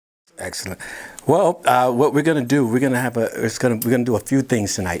Excellent. Well, what we're gonna do, we're gonna do a few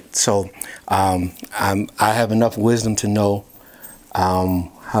things tonight. So, I have enough wisdom to know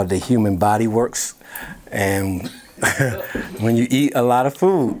how the human body works, and when you eat a lot of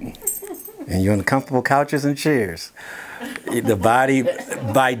food and you're on comfortable couches and chairs, the body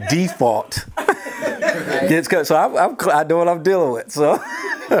by default gets cut. So I know what I'm dealing with. So.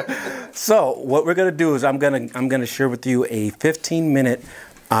 So what we're gonna do is I'm gonna share with you a 15-minute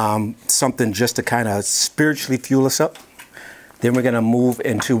something just to kind of spiritually fuel us up. Then we're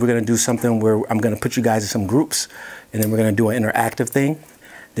gonna do something where I'm gonna put you guys in some groups, and then we're gonna do an interactive thing.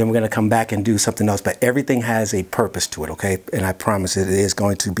 Then we're gonna come back and do something else. But everything has a purpose to it, okay? And I promise it is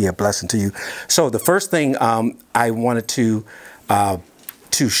going to be a blessing to you. So the first thing I wanted to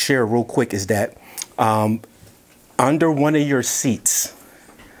share real quick is that under one of your seats.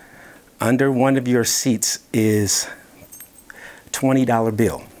 Under one of your seats is $20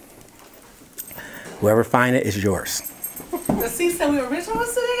 bill. Whoever finds it is yours. The seats that we originally were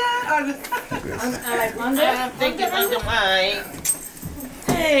sitting at? Or like under? I think it's under mine.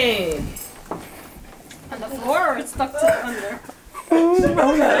 Hey. On the floor or it's stuck to under? We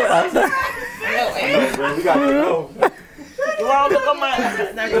got to go. You all look on my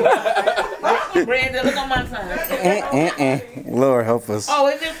side. Brandon, look on my side. Lord help us. Oh,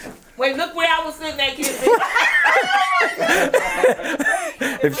 is it? Wait, look where I was sitting at, kid.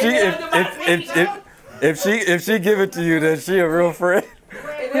 If she give it to you, then she a real friend.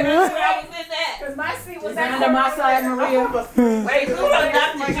 Wait, look where I was sitting at. Because my seat was under my side, Maria. Wait, who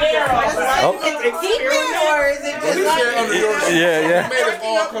got the chair off? Is it keeping or is it just like... Yeah. Made us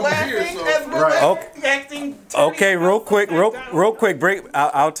all come here, so. Okay, real quick break.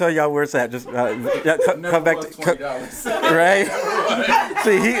 I'll tell y'all where it's at. Just come back to right.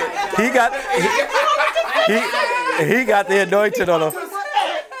 See, he got the anointing on him.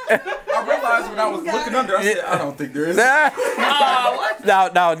 I realized when I was looking under, I said, I don't think there is. Now,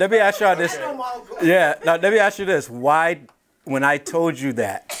 let me ask y'all this. Yeah, now let me ask you this. Why, when I told you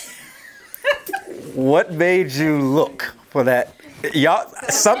that, what made you look for that? Y'all,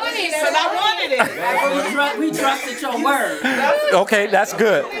 something. I wanted it. We trusted your word. Okay, that's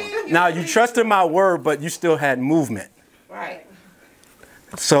good. Now, you trusted my word, but you still had movement. Right.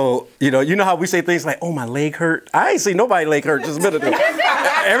 So, you know how we say things like, oh, my leg hurt? I ain't seen nobody leg hurt just a minute ago.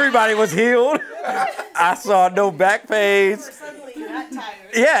 Everybody was healed. I saw no back pains.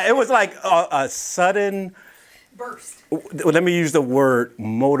 Yeah, it was like a sudden burst. Let me use the word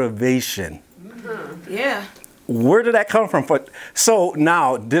motivation. Mm-hmm. Yeah. Where did that come from? So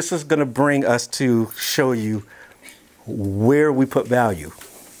now this is going to bring us to show you where we put value.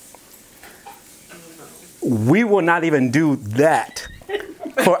 We will not even do that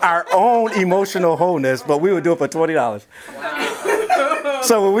for our own emotional wholeness, but we would do it for $20. Wow.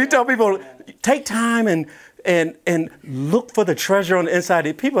 So when we tell people, take time and look for the treasure on the inside,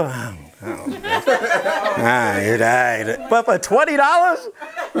 people, but for $20,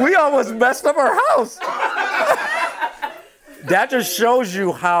 we almost messed up our house. That just shows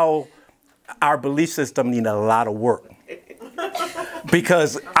you how our belief system needs a lot of work.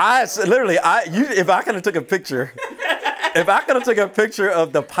 Because if I could have took a picture,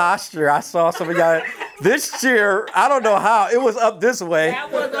 of the posture I saw some of y'all, this chair, I don't know how, it was up this way.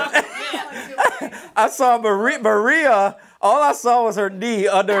 That was up, yeah. I saw Maria, all I saw was her knee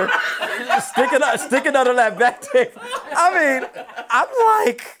sticking under that back tape. I mean, I'm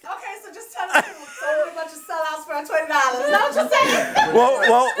like. Okay, so just tell us, so we're a bunch of sellouts for $20. Is that what you're saying?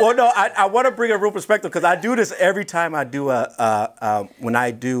 Well, no, I want to bring a real perspective because I do this every time I do when I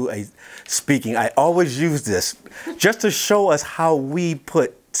do a speaking. I always use this just to show us how we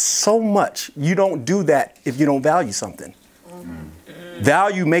put so much. You don't do that if you don't value something. Mm-hmm.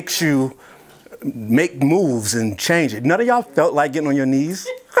 Value makes you make moves and change it. None of y'all felt like getting on your knees?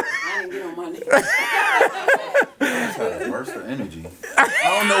 I didn't get on my knees. Burst of energy. I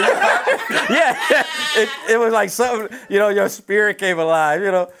don't know what happened. Yeah, it was like something, your spirit came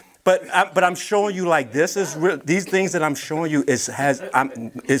alive, But I'm showing you like this is real, these things that I'm showing you it's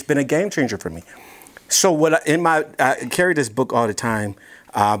been a game changer for me. So I carry this book all the time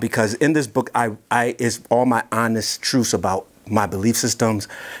because in this book is all my honest truths about my belief systems,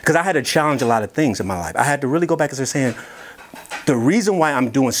 because I had to challenge a lot of things in my life. I had to really go back and say, the reason why I'm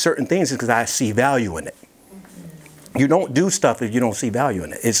doing certain things is because I see value in it. You don't do stuff if you don't see value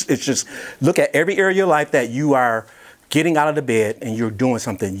in it. It's just look at every area of your life that you are getting out of the bed and you're doing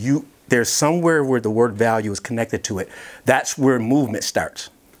something. There's somewhere where the word value is connected to it. That's where movement starts.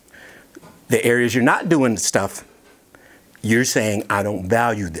 The areas you're not doing stuff, you're saying, I don't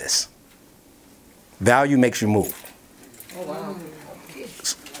value this. Value makes you move. Oh, wow.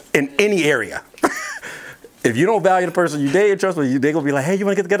 in any area. If you don't value the person you date and trust with, they're going to be like, hey, you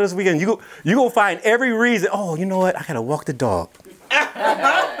want to get together this weekend? You go find every reason. Oh, you know what? I got to walk the dog.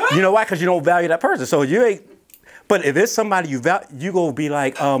 You know why? Because you don't value that person. So you ain't. But if it's somebody you value, you go be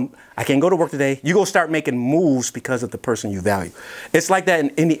like, I can't go to work today. You go start making moves because of the person you value. It's like that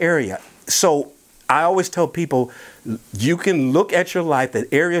in any area. So I always tell people, you can look at your life,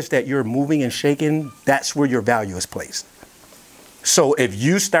 the areas that you're moving and shaking, that's where your value is placed. So if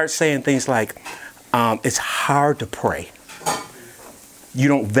you start saying things like, it's hard to pray, you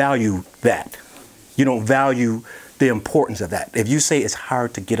don't value that. You don't value the importance of that. If you say it's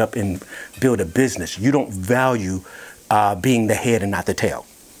hard to get up and build a business, you don't value being the head and not the tail.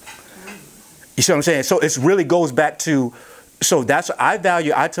 You see what I'm saying? So it really goes back to, so that's what I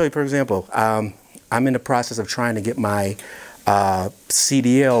value. I tell you, for example, I'm in the process of trying to get my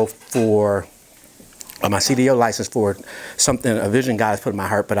CDL for my CDL license for something a vision God has put in my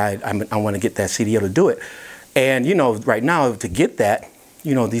heart, but I want to get that CDL to do it. And you know, right now to get that,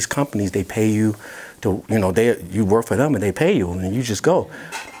 you know, these companies, they pay you to, you know, you work for them and they pay you and you just go.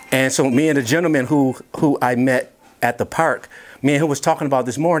 And so me and the gentleman who I met at the park, me and him was talking about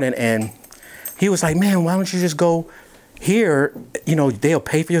this morning, and he was like, man, why don't you just go here? You know, they'll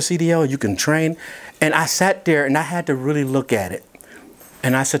pay for your CDL, you can train. And I sat there and I had to really look at it.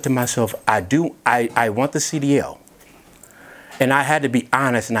 And I said to myself, I want the CDL. And I had to be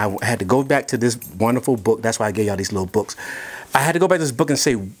honest, and I had to go back to this wonderful book. That's why I gave y'all these little books. I had to go back to this book and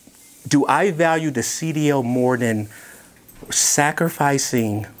say, do I value the CDL more than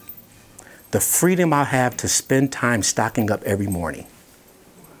sacrificing the freedom I have to spend time stocking up every morning?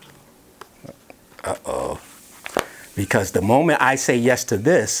 Uh-oh. Because the moment I say yes to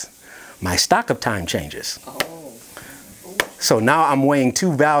this, my stock up time changes. So now I'm weighing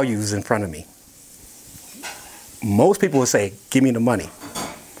two values in front of me. Most people will say, give me the money.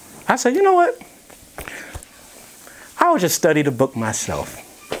 I say, you know what? I will just study the book myself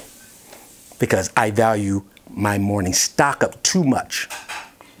because I value my morning stock up too much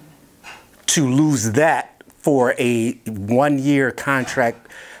to lose that for a 1-year contract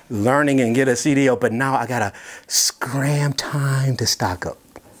learning and get a CDL, but now I gotta scram time to stock up.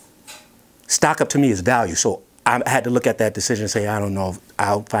 Stock up to me is value. So I had to look at that decision and say, I don't know,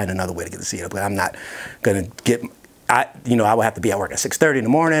 I'll find another way to get the CDL, but I'm not gonna get, I would have to be at work at 6:30 in the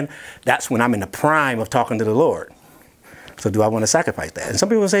morning. That's when I'm in the prime of talking to the Lord. So do I want to sacrifice that? And some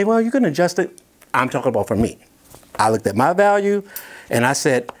people say, well, you can adjust it. I'm talking about for me. I looked at my value and I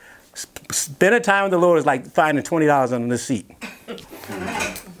said, spending time with the Lord is like finding $20 under the seat.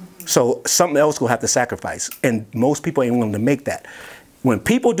 So something else will have to sacrifice. And most people ain't willing to make that. When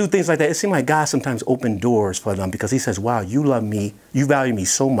people do things like that, it seems like God sometimes opens doors for them because he says, wow, you love me, you value me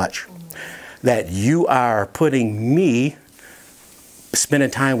so much that you are putting me,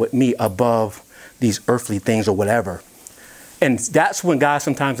 spending time with me above these earthly things or whatever. And that's when God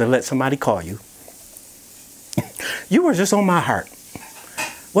sometimes will let somebody call you. You were just on my heart.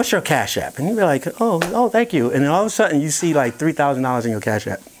 What's your Cash App? And you'll be like, oh, thank you. And then all of a sudden you see like $3,000 in your Cash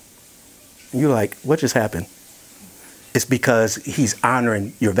App. And you're like, what just happened? It's because he's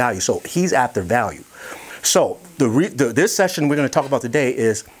honoring your value. So he's after value. So this session we're going to talk about today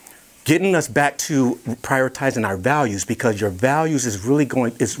is getting us back to prioritizing our values, because your values is really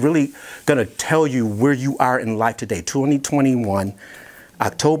going to tell you where you are in life today. 2021,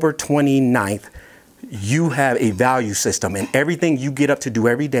 October 29th, you have a value system, and everything you get up to do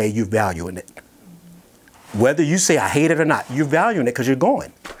every day, you value in it. Whether you say I hate it or not, you're valuing it because you're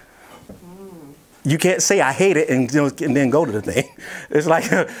going. You can't say I hate it and then go to the thing. It's like,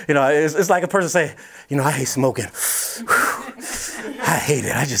 it's like a person say, I hate smoking. I hate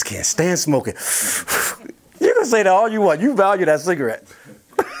it. I just can't stand smoking. You can say that all you want. You value that cigarette.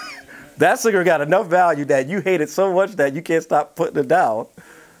 That cigarette got enough value that you hate it so much that you can't stop putting it down.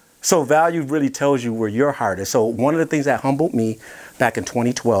 So value really tells you where your heart is. So one of the things that humbled me back in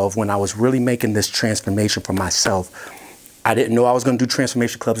 2012 when I was really making this transformation for myself, I didn't know I was going to do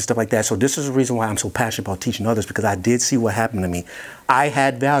transformation clubs and stuff like that. So this is the reason why I'm so passionate about teaching others, because I did see what happened to me. I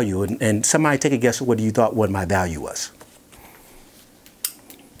had value, and somebody take a guess at what you thought what my value was.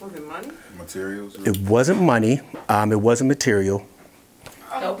 Was it money? Materials? It wasn't money. It wasn't material.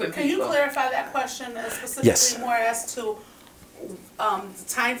 Can you clarify that question specifically? Yes. More as to the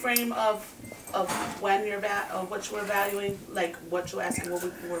time frame of when you're what you were valuing, like what you asking, what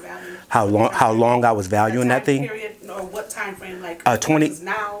you were valuing? How long I was valuing that thing? Period, or what time frame, like 20 versus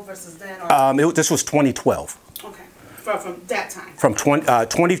now versus then? Or, this was 2012. Okay, from that time. From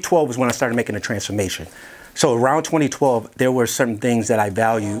 2012 was when I started making the transformation. So around 2012, there were certain things that I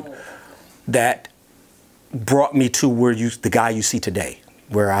valued that brought me to the guy you see today.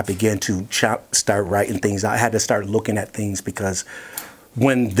 where I began to start writing things. I had to start looking at things because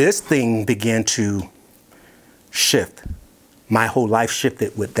when this thing began to shift, my whole life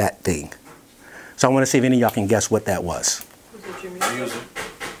shifted with that thing. So I want to see if any of y'all can guess what that was. Music.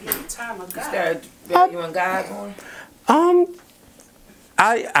 Time of God. Started valuing God more.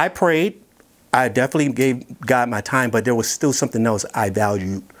 I prayed. I definitely gave God my time, but there was still something else I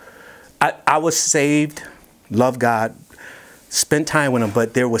valued. I was saved, loved God, spent time with him,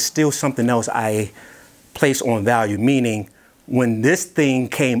 but there was still something else I placed on value, meaning when this thing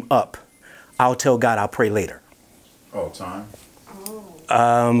came up, I'll tell God I'll pray later. Oh, time.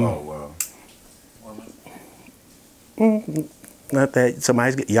 Um, Not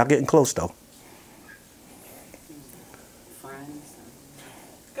that y'all getting close though.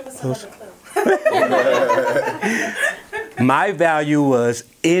 Give us another clue. My value was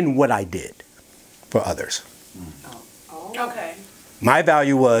in what I did for others. Okay. My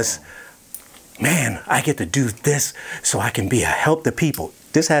value was, man, I get to do this so I can be a help to people.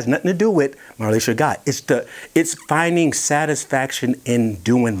 This has nothing to do with my relationship with God. It's finding satisfaction in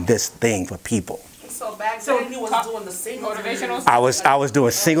doing this thing for people. So back then he was doing the singles. Motivational. I was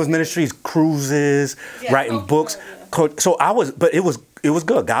doing singles ministries, cruises, Yeah, writing okay, books. yeah. So but it was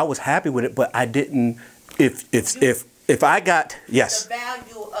good. God was happy with it, but I didn't. If I got yes, The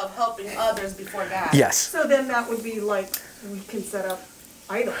value of helping others before God. yes. So then that would be like, we can set up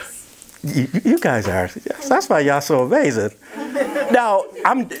idols. You guys are. That's why y'all so amazing. Now,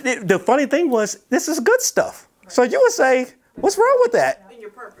 the funny thing was, this is good stuff. So you would say, what's wrong with that? In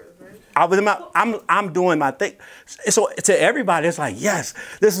your purpose, right? I'm doing my thing. So to everybody, it's like, yes,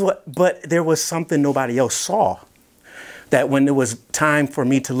 this is what. But there was something nobody else saw. That when it was time for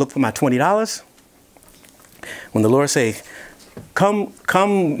me to look for my $20, when the Lord say, come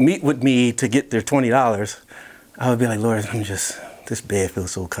meet with me to get their $20, I would be like, Lord, this bed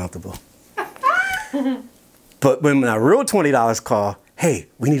feels so comfortable. But when my real $20 call, hey,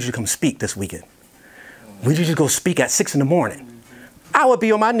 we need you to come speak this weekend. We need you to go speak at 6 in the morning. I would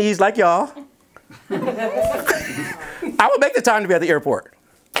be on my knees like y'all. I would make the time to be at the airport.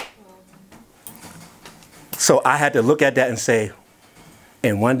 So I had to look at that and say,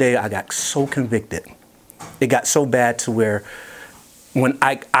 and one day I got so convicted. It got so bad to where when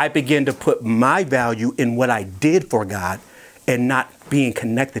I began to put my value in what I did for God and not being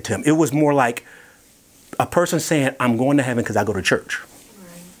connected to him. It was more like a person saying, I'm going to heaven because I go to church.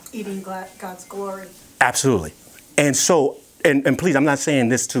 Right. Eating God's glory. Absolutely. And so, and please, I'm not saying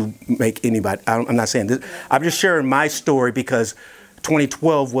this to make anybody, I'm not saying this. I'm just sharing my story because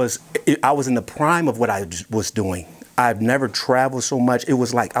 2012 I was in the prime of what I was doing. I've never traveled so much. It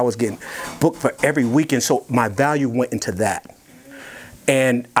was like I was getting booked for every weekend. So my value went into that.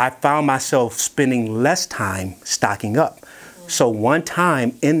 And I found myself spending less time stocking up. So one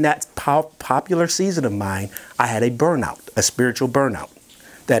time in that popular season of mine, I had a burnout, a spiritual burnout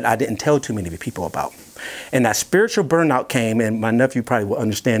that I didn't tell too many people about. And that spiritual burnout came, and my nephew probably will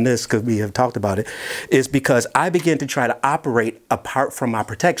understand this because we have talked about it, is because I began to try to operate apart from my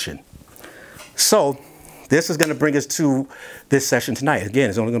protection. So this is going to bring us to this session tonight. Again,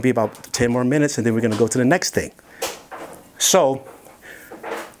 it's only going to be about 10 more minutes, and then we're going to go to the next thing. So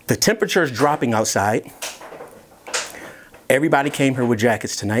the temperature is dropping outside. Everybody came here with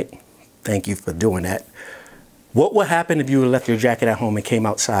jackets tonight. Thank you for doing that. What would happen if you left your jacket at home and came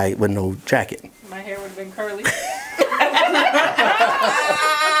outside with no jacket? My hair would have been curly. She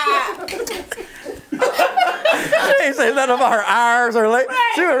ain't say nothing about her arms or legs.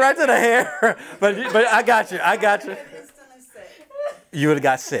 She went right to the hair. But I got you. I got you. Instantly sick. You would have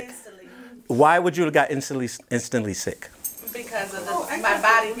got sick. Instantly. Why would you have got instantly sick? Because of my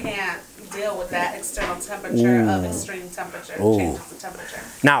body can't deal with that external temperature of extreme temperature. Changes the temperature.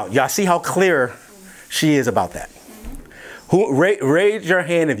 Now, y'all see how clear she is about that. Who raise your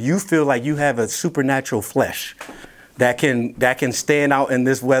hand if you feel like you have a supernatural flesh that can stand out in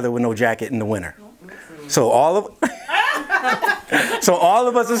this weather with no jacket in the winter. So all of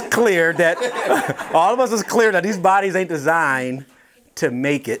us is clear that these bodies ain't designed to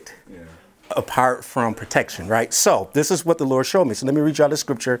make it apart from protection, right? So this is what the Lord showed me. So let me read y'all the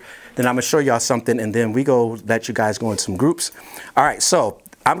scripture, then I'm gonna show y'all something, and then we go let you guys go in some groups. All right, so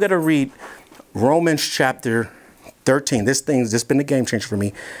I'm gonna read Romans chapter 13. This has been a game changer for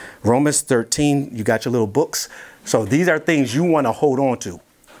me. Romans 13, you got your little books. So these are things you want to hold on to.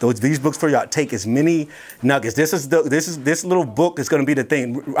 These books for y'all, take as many nuggets. This little book is going to be the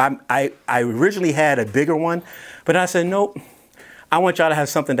thing. I originally had a bigger one, but I said, nope. I want y'all to have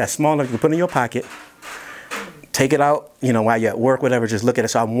something that's small enough you can put in your pocket. Take it out, while you're at work, whatever, just look at it.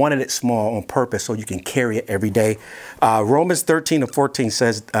 So I wanted it small on purpose so you can carry it every day. Romans 13:14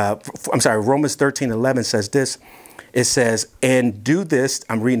 says, Romans 13:11 says this. It says, and do this,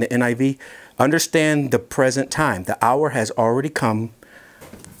 I'm reading the NIV, understand the present time. The hour has already come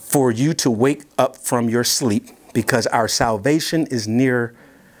for you to wake up from your sleep, because our salvation is nearer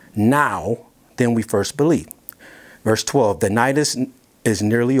now than we first believed. Verse 12, the night is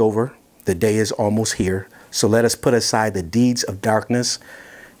nearly over. The day is almost here. So let us put aside the deeds of darkness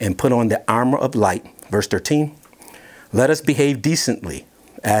and put on the armor of light. Verse 13, let us behave decently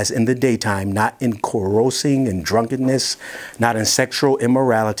as in the daytime, not in carousing and drunkenness, not in sexual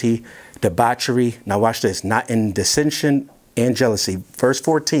immorality, debauchery. Now watch this, not in dissension and jealousy. Verse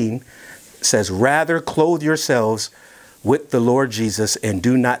 14 says, rather clothe yourselves with the Lord Jesus and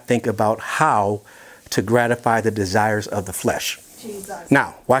do not think about how to gratify the desires of the flesh. Jesus.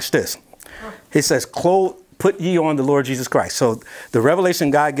 Now, watch this. He says, put ye on the Lord Jesus Christ. So the revelation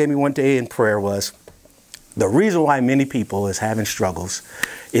God gave me one day in prayer was, the reason why many people is having struggles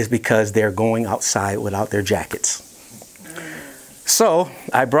is because they're going outside without their jackets. So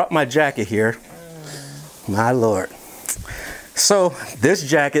I brought my jacket here. My Lord. So this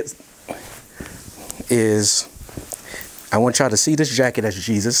jacket is, I want y'all to see this jacket as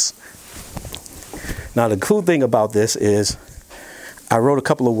Jesus. Now the cool thing about this is I wrote a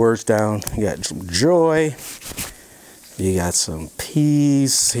couple of words down. You got some joy. You got some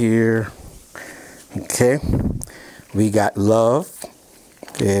peace here. Okay. We got love.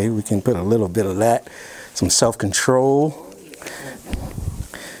 Okay. We can put a little bit of that. Some self-control.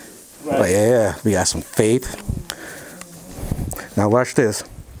 Right. But yeah, we got some faith. Now watch this.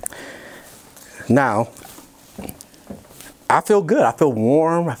 Now, I feel good. I feel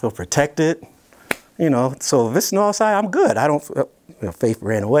warm. I feel protected. So if it's snow outside, I'm good. I don't, Faith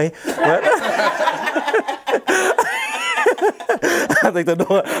ran away. But I think I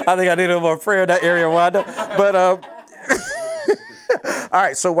need a little more prayer in that area, Wanda. But, all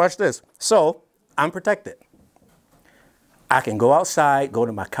right, so watch this. So I'm protected. I can go outside, go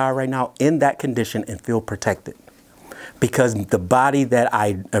to my car right now in that condition and feel protected. Because the body that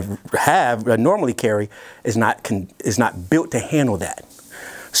I normally carry is not built to handle that.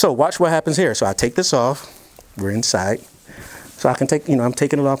 So watch what happens here. So I take this off. We're inside. So I can take, I'm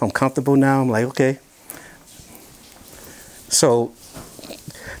taking it off. I'm comfortable now. I'm like, okay. So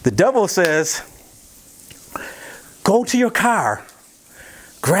the devil says, go to your car,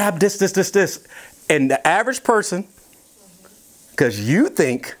 grab this. And the average person, because you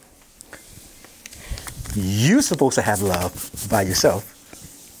think you're supposed to have love by yourself.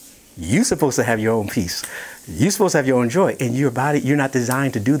 You're supposed to have your own peace. You're supposed to have your own joy. And your body, you're not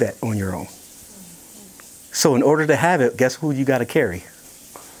designed to do that on your own. So in order to have it, guess who you got to carry?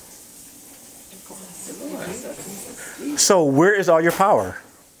 So where is all your power?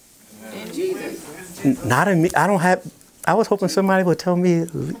 In Jesus. Not in me. I was hoping somebody would tell me,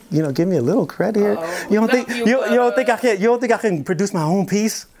 give me a little credit here. You don't think I can produce my own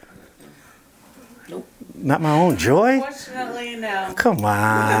peace? Nope. Not my own joy? Unfortunately, no. Come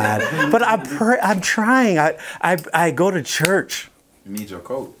on. But I'm trying. I go to church. You need your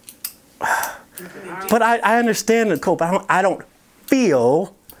coat. But I understand the coat, but I don't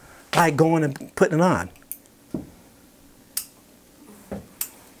feel like going and putting it on.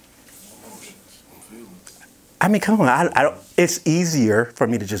 I mean, come on. I don't. It's easier for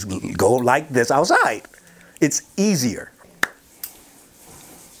me to just go like this outside. It's easier.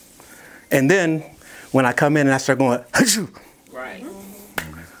 And then when I come in and I start going, Hachoo! Right.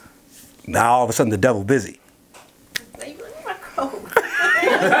 Now all of a sudden the devil busy. Right.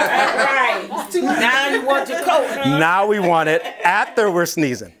 Now you want your coat, huh? Now we want it after we're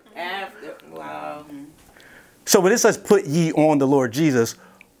sneezing. After, wow. So when it says put ye on the Lord Jesus,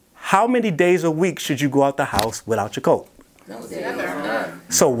 how many days a week should you go out the house without your coat? Never.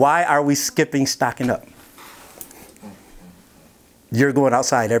 So why are we skipping stocking up? You're going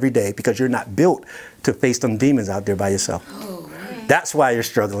outside every day because you're not built to face them demons out there by yourself. Oh, right. That's why you're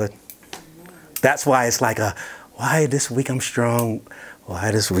struggling. That's why it's like why this week I'm strong,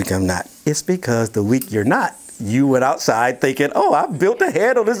 why this week I'm not. It's because the week you're not, you went outside thinking, oh, I'm built to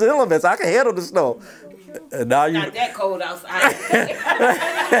handle this elements. I can handle the snow. And now you Not that cold outside.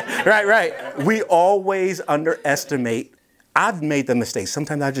 Right. We always underestimate. I've made the mistake.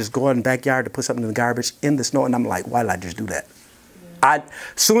 Sometimes I just go in the backyard to put something in the garbage in the snow, and I'm like, why did I just do that? As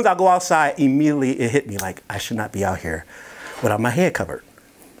soon as I go outside, immediately it hit me like I should not be out here without my head covered.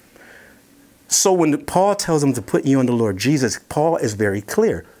 So when Paul tells them to put you on the Lord Jesus, Paul is very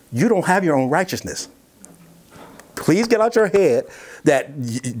clear. You don't have your own righteousness. Please get out your head that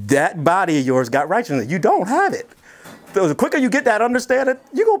that body of yours got righteousness. You don't have it. So the quicker you get that understanding,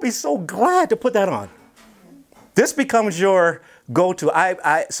 you're going to be so glad to put that on. This becomes your go-to.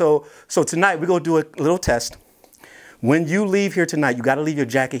 So tonight we're going to do a little test. When you leave here tonight, you got to leave your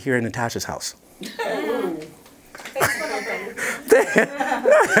jacket here in Natasha's house.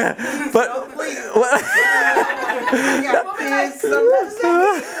 But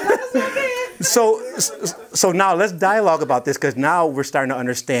so now let's dialogue about this, because now we're starting to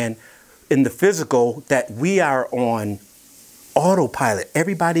understand in the physical that we are on autopilot.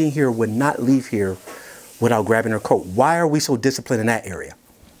 Everybody in here would not leave here without grabbing their coat. Why are we so disciplined in that area?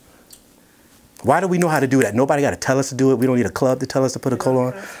 Why do we know how to do that? Nobody got to tell us to do it. We don't need a club to tell us to put a coat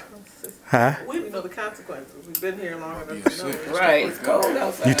on. Huh? We know the consequences. We've been here long enough to know. Right. It's cold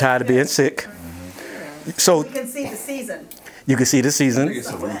outside. You tired of being sick? So We can see the season. you can see the season. It's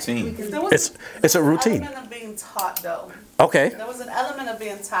a routine. It's a routine. There was an element of being taught, though. Okay. There was an element of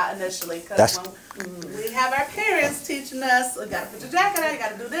being taught initially, That's- because when we have our parents teaching us, you gotta put your jacket on, you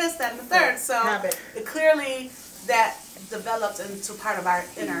gotta do this, that, and the third. So Habit. it clearly that developed into part of our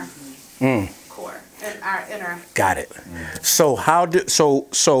inner core and our inner. Got it. So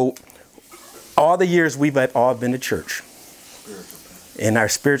so all the years we've all been to church, and our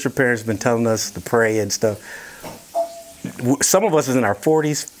spiritual parents have been telling us to pray and stuff. Some of us is in our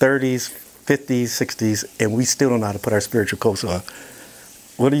 40s, 30s, 50s, 60s, and we still don't know how to put our spiritual coats on.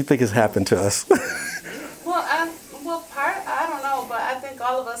 What do you think has happened to us? I don't know, but I think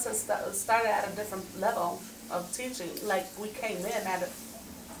all of us have started at a different level of teaching. Like we came in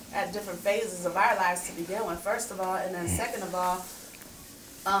at different phases of our lives to begin with, first of all, and then second of all,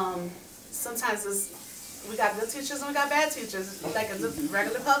 sometimes we got good teachers and we got bad teachers, like in the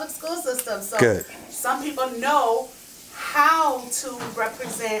regular public school system. So Good. some people know how to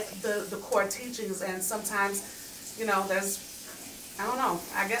represent the core teachings, and sometimes, there's, I don't know,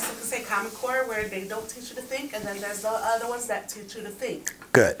 I guess you could say Common Core, where they don't teach you to think, and then there's the other ones that teach you to think.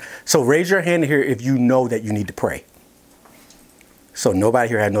 Good. So raise your hand here if you know that you need to pray. So nobody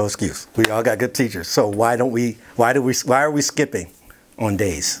here had no excuse. We all got good teachers. So why are we skipping on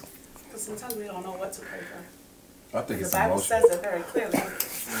days? Because sometimes we don't know what to pray for. I think The it's Bible emotional. says it very clearly.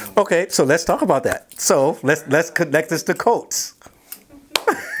 Okay, so let's talk about that. So let's connect this to coats.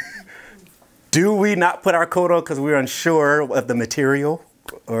 Do we not put our coat on because we're unsure of the material?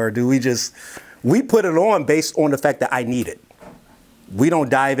 Or do we put it on based on the fact that I need it? We don't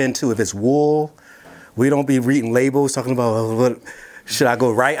dive into if it's wool. We don't be reading labels talking about, should I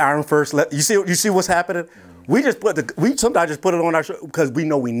go right arm first? You see what's happening? We sometimes just put it on our shirt because we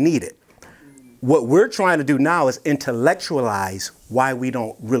know we need it. What we're trying to do now is intellectualize why we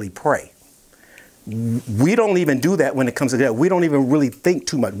don't really pray. We don't even do that when it comes to that. We don't even really think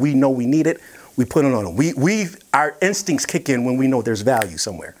too much. We know we need it. We put it on. Our instincts kick in when we know there's value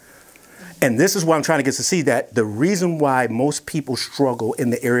somewhere. And this is why I'm trying to get to see that the reason why most people struggle in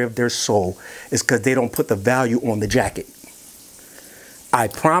the area of their soul is because they don't put the value on the jacket. I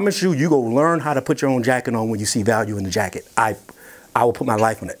promise you, you go learn how to put your own jacket on when you see value in the jacket. I will put my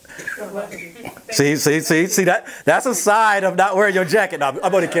life on it. See that? That's a side of not wearing your jacket. No,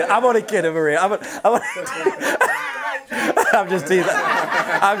 I'm only kidding, Maria. I'm just teasing.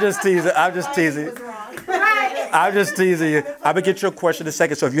 I'm just teasing you. I'm gonna get your question in a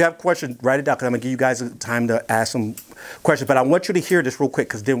second. So if you have questions, write it down, because I'm gonna give you guys time to ask some questions. But I want you to hear this real quick,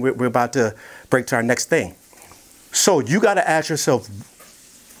 because then we're about to break to our next thing. So you got to ask yourself,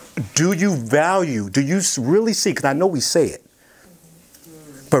 do you really see? Because I know we say it,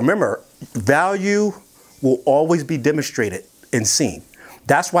 but remember, value will always be demonstrated and seen.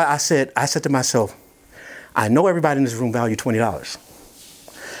 That's why I said to myself, I know everybody in this room value $20.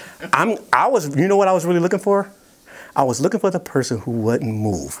 You know what I was really looking for? I was looking for the person who wouldn't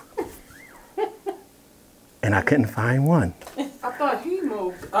move. And I couldn't find one. I thought he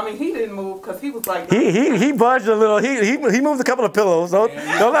moved. I mean, he didn't move because he was like. He budged a little. He moved a couple of pillows. Don't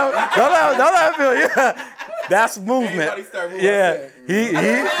let him feel you. That's movement. Yeah.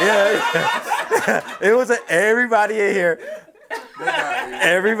 It was everybody in here.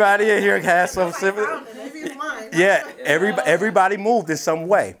 Everybody in here has some sympathy. Yeah, everybody moved in some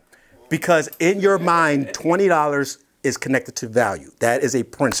way, because in your mind, $20 is connected to value. That is a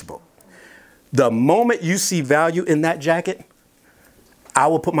principle. The moment you see value in that jacket, I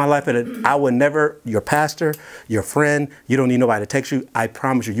will put my life in it. I will never, your pastor, your friend, you don't need nobody to text you. I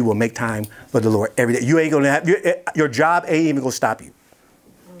promise you, you will make time for the Lord every day. You ain't gonna have, your job ain't even gonna stop you.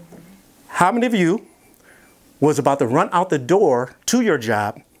 How many of you was about to run out the door to your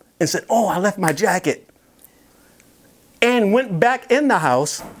job and said, oh, I left my jacket, and went back in the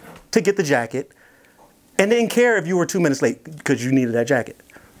house to get the jacket and didn't care if you were 2 minutes late because you needed that jacket.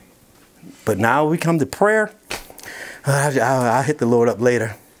 But now we come to prayer. I'll hit the Lord up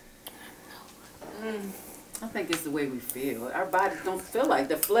later. I think it's the way we feel. Our bodies don't feel like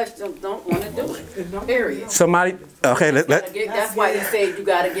the flesh don't want to do it. Period. Somebody, okay, That's why they say you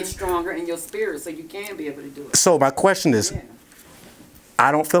got to get stronger in your spirit so you can be able to do it. so my question is, Yeah.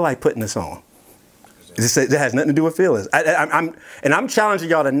 I don't feel like putting this on. It has nothing to do with feelings. I'm challenging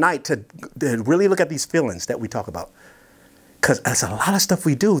y'all tonight to really look at these feelings that we talk about. Because there's a lot of stuff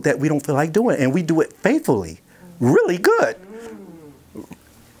we do that we don't feel like doing, and we do it faithfully, really good.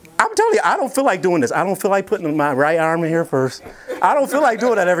 I'm telling you, I don't feel like doing this. I don't feel like putting my right arm in here first. I don't feel like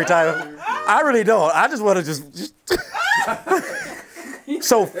doing that every time. I really don't. I just want to just.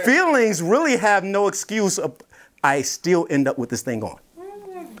 So feelings really have no excuse. I still end up with this thing on.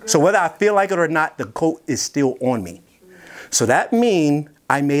 So whether I feel like it or not, the coat is still on me. So that means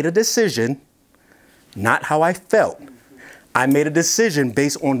I made a decision, not how I felt. I made a decision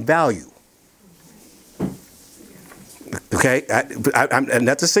based on value. Okay, and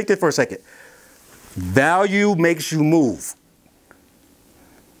that's just sink it for a second. Value makes you move.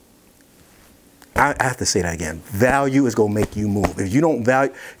 I have to say that again. Value is going to make you move. If you don't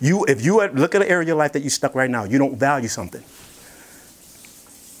value, if you look at an area of your life that you're stuck right now, you don't value something.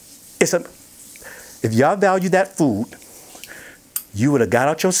 If y'all value that food, you would have got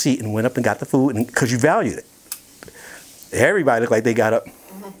out your seat and went up and got the food because you valued it. Everybody looked like they got up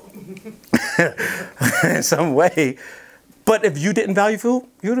in some way. But if you didn't value food,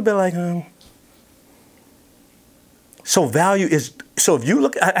 you would have been like, So value is, so if you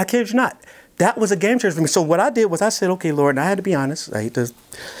look, I kid you not, that was a game changer for me. So what I did was I said, okay, Lord, and I had to be honest. I hate to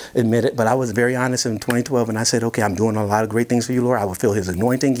admit it, but I was very honest in 2012. And I said, okay, I'm doing a lot of great things for you, Lord. I would feel his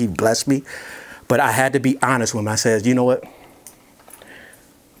anointing. He blessed me. But I had to be honest with him. I said, you know what?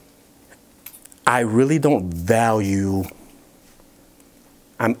 I really don't value,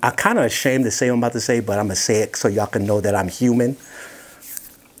 I'm kind of ashamed to say what I'm about to say, but I'm going to say it so y'all can know that I'm human.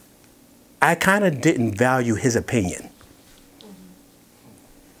 I kind of didn't value his opinion.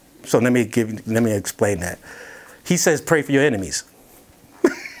 So let me explain that. He says, pray for your enemies.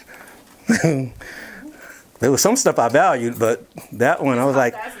 There was some stuff I valued, but that one I was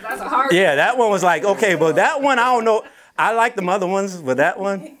like, That's a hard yeah, that one was like, okay, but that one, I don't know. I like them other ones, but that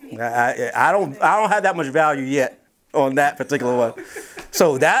one, I don't have that much value yet on that particular one.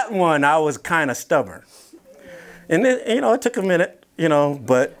 So that one, I was kind of stubborn. And then, it took a minute,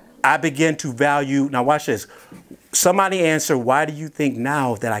 but I began to value. Now watch this. Somebody answer, why do you think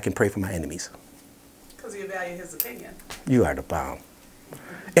now that I can pray for my enemies? Because you value his opinion. You are the bomb.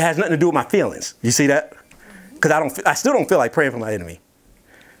 It has nothing to do with my feelings. You see that? Because I still don't feel like praying for my enemy.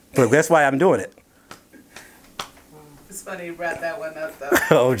 But that's why I'm doing it. It's funny you brought that one up, though.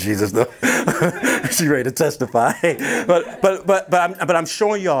 Oh, Jesus, no. She's ready to testify. But I'm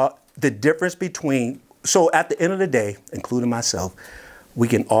showing y'all the difference between, so at the end of the day, including myself, we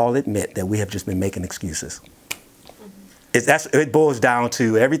can all admit that we have just been making excuses. It boils down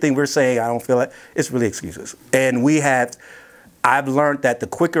to everything we're saying, I don't feel like, it's really excuses. And I've learned that the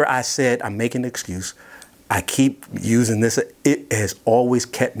quicker I said I'm making an excuse, I keep using this, it has always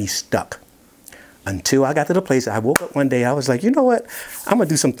kept me stuck. Until I got to the place, I woke up one day, I was like, you know what? I'm going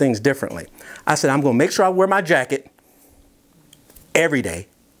to do some things differently. I said, I'm going to make sure I wear my jacket every day.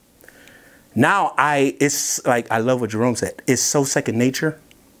 Now, it's like, I love what Jerome said. It's so second nature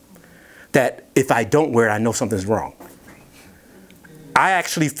that if I don't wear it, I know something's wrong. I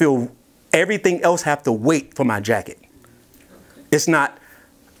actually feel everything else have to wait for my jacket. It's not,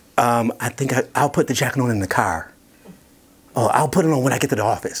 I think I'll put the jacket on in the car. Oh, I'll put it on when I get to the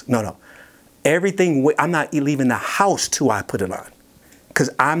office. No. Everything, I'm not leaving the house till I put it on. Because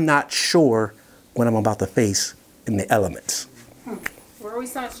I'm not sure what I'm about to face in the elements. We're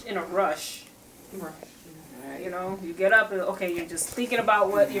always such in a rush. You get up and, okay, you're just thinking about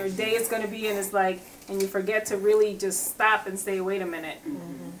what your day is going to be, and it's like, and you forget to really just stop and say, wait a minute.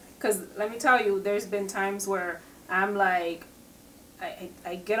 Because let me tell you, there's been times where I'm like,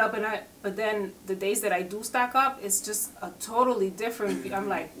 I get up but then the days that I do stock up, it's just a totally different, I'm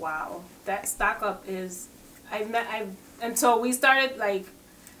like, wow, that stock up is, until we started, like,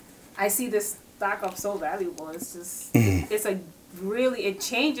 I see this stock up so valuable. It's just, it's a really, it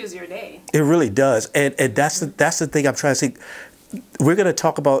changes your day. It really does. And that's the thing I'm trying to say. We're going to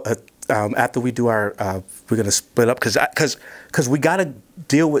talk about, after we do our, we're going to split up because we got to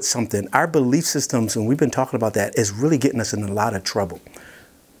deal with something. Our belief systems, and we've been talking about that, is really getting us in a lot of trouble.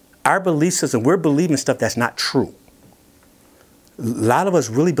 Our belief system, we're believing stuff that's not true. A lot of us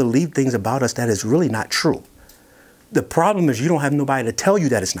really believe things about us that is really not true. The problem is you don't have nobody to tell you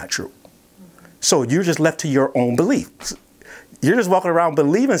that it's not true. So you're just left to your own belief. You're just walking around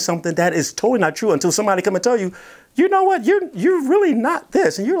believing something that is totally not true until somebody come and tell you, you know what, you're really not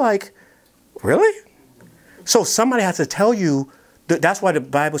this. And you're like, really? So somebody has to tell you. That's why the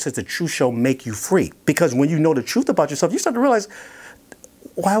Bible says the truth shall make you free. Because when you know the truth about yourself, you start to realize,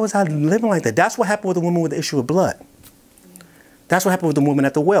 why was I living like that? That's what happened with the woman with the issue of blood. That's what happened with the woman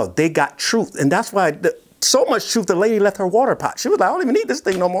at the well. They got truth. And that's why so much truth, the lady left her water pot. She was like, I don't even need this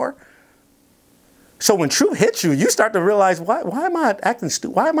thing no more. So when truth hits you, you start to realize, why am I acting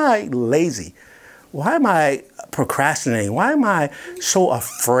stupid? Why am I lazy? Why am I procrastinating? Why am I so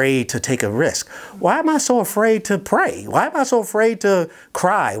afraid to take a risk? Why am I so afraid to pray? Why am I so afraid to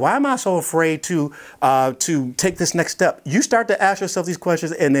cry? Why am I so afraid to take this next step? You start to ask yourself these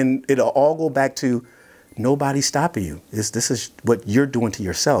questions, and then it'll all go back to nobody's stopping you. This is what you're doing to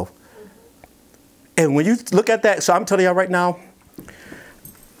yourself. And when you look at that, so I'm telling you right now,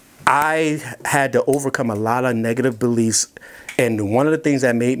 I had to overcome a lot of negative beliefs. And one of the things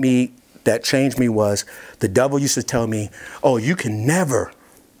that changed me was the devil used to tell me, oh, you can never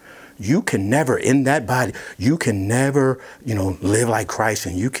in that body, you can never, live like Christ,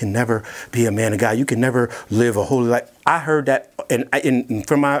 and you can never be a man of God. You can never live a holy life. I heard that, and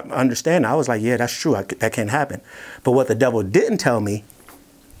from my understanding, I was like, yeah, that's true. That can't happen. But what the devil didn't tell me,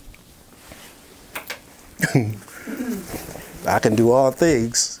 I can do all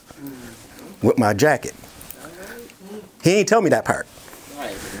things with my jacket. He ain't tell me that part.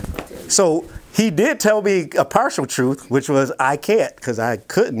 So he did tell me a partial truth, which was I can't, because I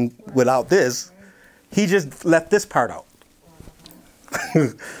couldn't without this. He just left this part out.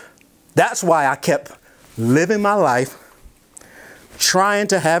 That's why I kept living my life, trying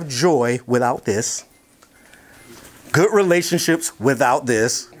to have joy without this, good relationships without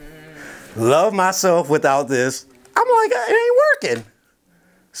this, love myself without this. I'm like, it ain't working.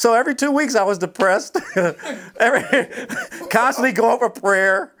 So every 2 weeks I was depressed, constantly going for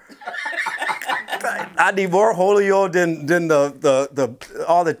prayer. I need more holy oil than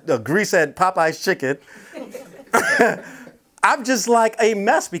all the grease at Popeye's chicken. I'm just like a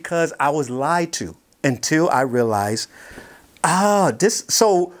mess because I was lied to until I realized,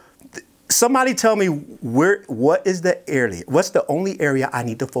 somebody tell me what is the area? What's the only area I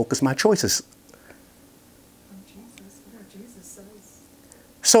need to focus my choices?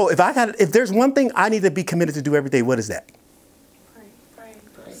 So if there's one thing I need to be committed to do every day, what is that? Pray.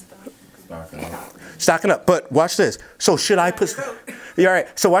 Stocking up. But watch this. So should I put... Yeah, all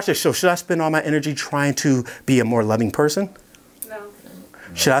right. So watch this. So should I spend all my energy trying to be a more loving person? No.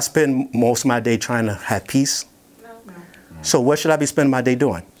 Should I spend most of my day trying to have peace? No. So what should I be spending my day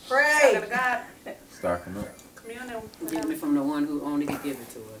doing? Pray to God. Stocking up. Communion. Get me from the one who only can give it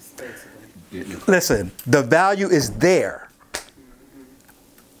to us, basically. Listen, the value is there.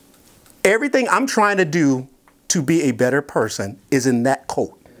 Everything I'm trying to do to be a better person is in that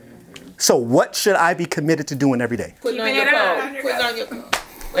coat. So what should I be committed to doing every day? Put on your coat. Put on your coat.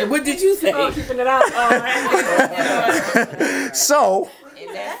 Wait, what did you say? Oh, keeping it out. So,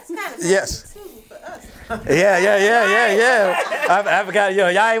 yes. Yeah. I forgot. Y'all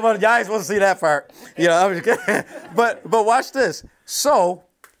ain't supposed to see that part. I'm just kidding. But watch this. So,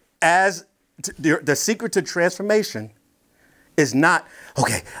 as the secret to transformation is not,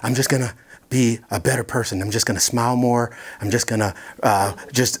 okay, I'm just going to be a better person. I'm just going to smile more. I'm just going to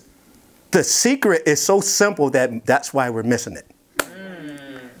the secret is so simple that's why we're missing it.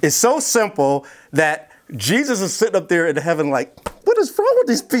 It's so simple that Jesus is sitting up there in heaven like, what is wrong with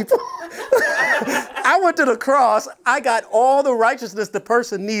these people? I went to the cross. I got all the righteousness the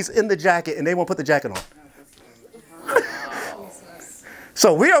person needs in the jacket, and they won't put the jacket on.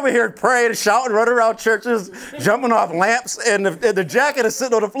 So we over here praying, shouting, running around churches, jumping off lamps, and the jacket is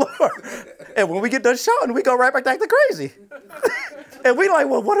sitting on the floor. And when we get done shouting, we go right back to acting crazy. And we like,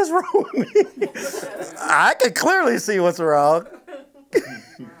 well, what is wrong with me? I can clearly see what's wrong.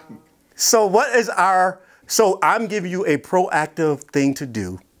 So I'm giving you a proactive thing to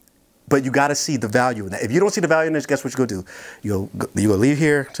do, but you got to see the value in that. If you don't see the value in this, guess what you're going to do? You'll leave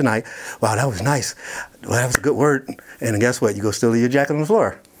here tonight. Wow, that was nice. Well, that was a good word. And guess what? You go still leave your jacket on the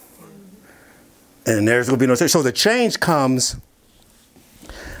floor. And there's going to be no change. So the change comes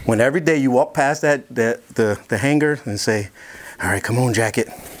when every day you walk past the hanger and say, all right, come on, jacket.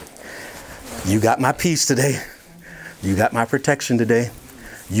 You got my peace today. You got my protection today.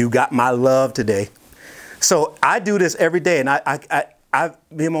 You got my love today. So I do this every day, and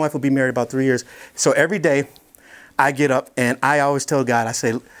me and my wife will be married about 3 years. So every day I get up and I always tell God, I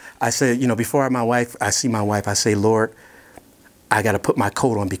say, before I see my wife, I say, Lord, I got to put my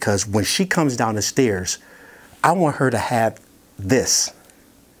coat on because when she comes down the stairs, I want her to have this.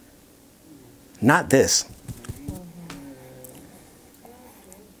 not this.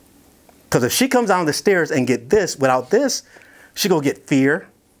 Because if she comes down the stairs and get this without this, she gonna get fear,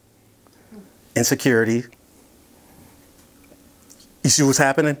 insecurity. You see what's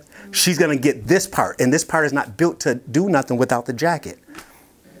happening? She's gonna get this part, and this part is not built to do nothing without the jacket.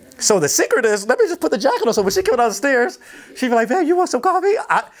 So the secret is, let me just put the jacket on. So when she comes down the stairs, she'd be like, "Babe, you want some coffee?"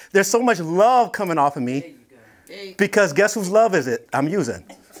 There's so much love coming off of me, because guess whose love is it I'm using?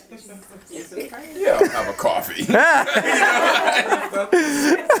 Yeah, I'll have a coffee.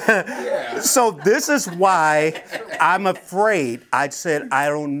 So this is why I'm afraid. I said, I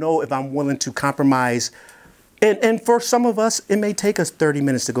don't know if I'm willing to compromise. And for some of us, it may take us 30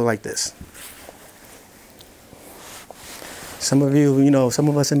 minutes to go like this. Some of you, some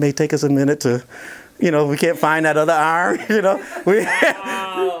of us, it may take us a minute to, we can't find that other arm,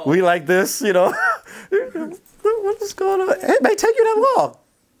 we like this, What is going on? It may take you that long.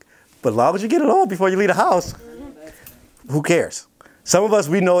 But as long as you get it on before you leave the house, who cares? Some of us,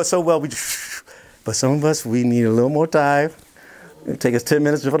 we know it so well, but some of us, we need a little more time. It'll take us 10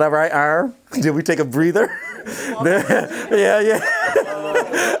 minutes to put that right arm. Then we take a breather. Yeah.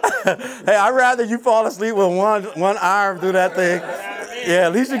 Hey, I'd rather you fall asleep with one arm through that thing. Yeah,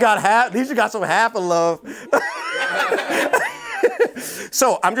 at least you got some half of love.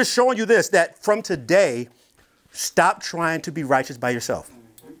 So I'm just showing you this, that from today, stop trying to be righteous by yourself.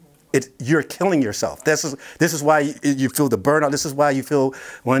 You're killing yourself. This is why you feel the burnout. This is why you feel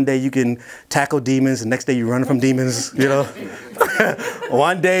one day you can tackle demons, and next day you're running from demons.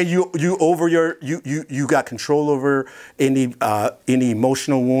 One day you got control over any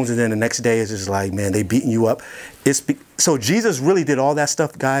emotional wounds, and then the next day it's just like, man, they beating you up. So Jesus really did all that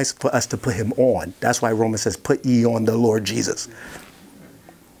stuff, guys, for us to put him on. That's why Romans says, "Put ye on the Lord Jesus."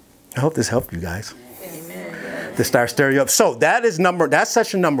 I hope this helped you guys. To start stirring you up. So that's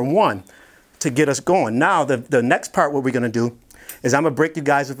session number 1 to get us going. Now the next part, what we're gonna do is I'm gonna break you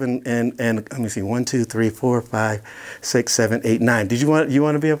guys up in let me see, 1, 2, 3, 4, 5, 6, 7, 8, 9. Did you want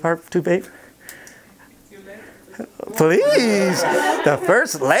to be a part too, babe? Please, the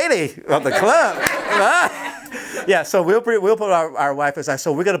first lady of the club. Yeah, so we'll put our wife aside.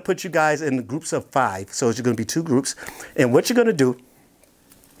 So we're gonna put you guys in groups of 5. So it's gonna be 2 groups, and what you're gonna do,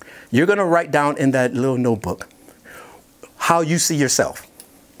 you're gonna write down in that little notebook how you see yourself.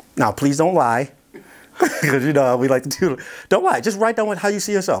 Now, please don't lie, because we like to do. Don't lie. Just write down how you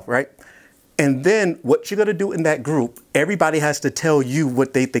see yourself, right? And then what you're gonna do in that group, everybody has to tell you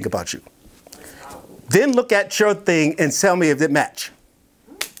what they think about you. Then look at your thing and tell me if it match,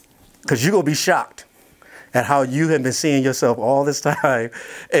 because you're gonna be shocked at how you have been seeing yourself all this time.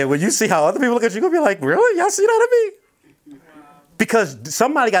 And when you see how other people look at you, you're gonna be like, really? Y'all see that in me? Because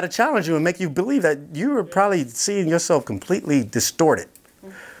somebody got to challenge you and make you believe that you were probably seeing yourself completely distorted.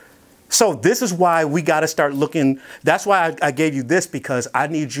 So this is why we got to start looking. That's why I gave you this, because I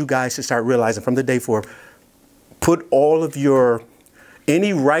need you guys to start realizing from the day forward, put all of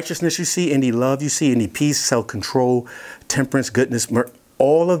any righteousness you see, any love you see, any peace, self-control, temperance, goodness,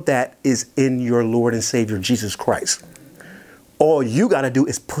 all of that is in your Lord and Savior, Jesus Christ. All you got to do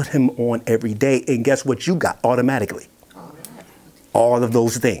is put him on every day. And guess what you got automatically? All of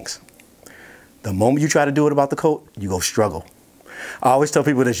those things. The moment you try to do it about the coat, you go struggle. I always tell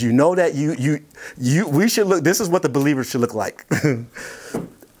people this, that we should look, this is what the believers should look like.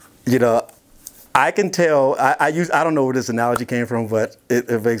 I can tell, I don't know where this analogy came from, but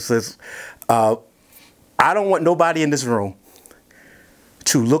it makes sense. I don't want nobody in this room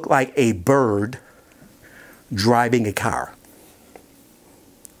to look like a bird driving a car.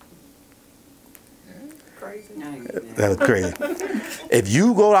 That was crazy. If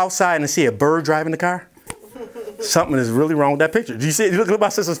you go outside and see a bird driving the car, something is really wrong with that picture. Do you see? Look at my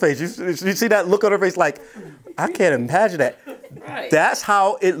sister's face. You see that look on her face like, I can't imagine that. Right. That's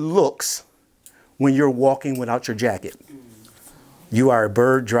how it looks when you're walking without your jacket. You are a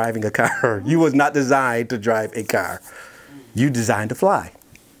bird driving a car. You was not designed to drive a car. You designed to fly.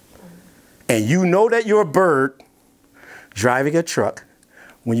 And you know that you're a bird driving a truck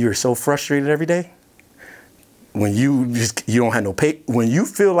when you're so frustrated every day. When you don't have no pay, when you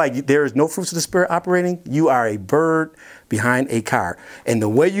feel like there is no fruits of the Spirit operating, you are a bird behind a car. And the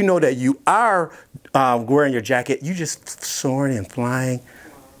way you know that you are wearing your jacket, you just soaring and flying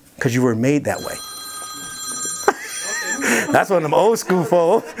because you were made that way. That's one of them old school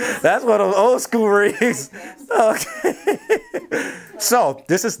folks. That's one of them old school reads. Okay. So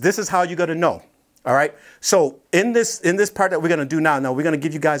this is how you're gonna know. All right. So in this part that we're gonna do now we're gonna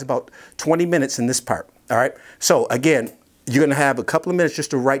give you guys about 20 minutes in this part. All right. So again, you're going to have a couple of minutes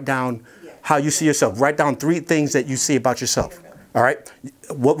just to write down how you see yourself. Write down 3 things that you see about yourself. All right.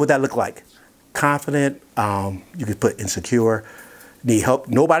 What would that look like? confident. You could put insecure, need help.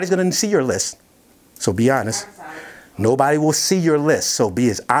 Nobody's going to see your list. So be honest. Nobody will see your list. So be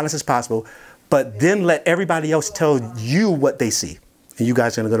as honest as possible. But then let everybody else tell you what they see. And you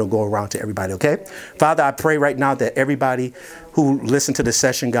guys are going to go around to everybody, okay? Father, I pray right now that everybody who listened to the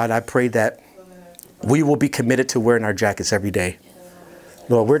session, God, I pray that we will be committed to wearing our jackets every day.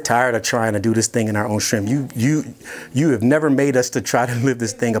 Lord, we're tired of trying to do this thing in our own strength. You have never made us to try to live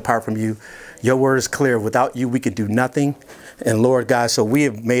this thing apart from you. Your word is clear. Without you, we can do nothing. And Lord God, so we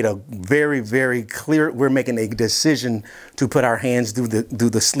have made a very, very clear, we're making a decision to put our hands through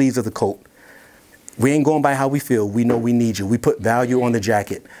the sleeves of the coat. We ain't going by how we feel. We know we need you. We put value on the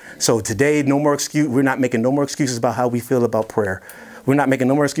jacket. So today, no more excuse. We're not making no more excuses about how we feel about prayer. We're not making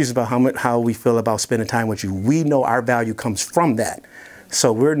no more excuses about how we feel about spending time with you. We know our value comes from that.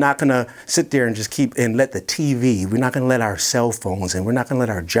 So we're not going to sit there and just keep and let the TV, we're not going to let our cell phones and we're not going to let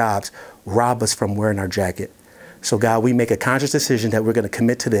our jobs rob us from wearing our jacket. So God, we make a conscious decision that we're going to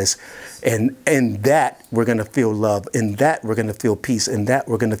commit to this, and in that we're going to feel love, in that we're going to feel peace, in that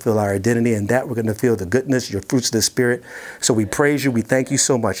we're going to feel our identity, in that we're going to feel the goodness, your fruits of the Spirit. So we praise you. We thank you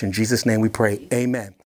so much. In Jesus' name we pray. Amen.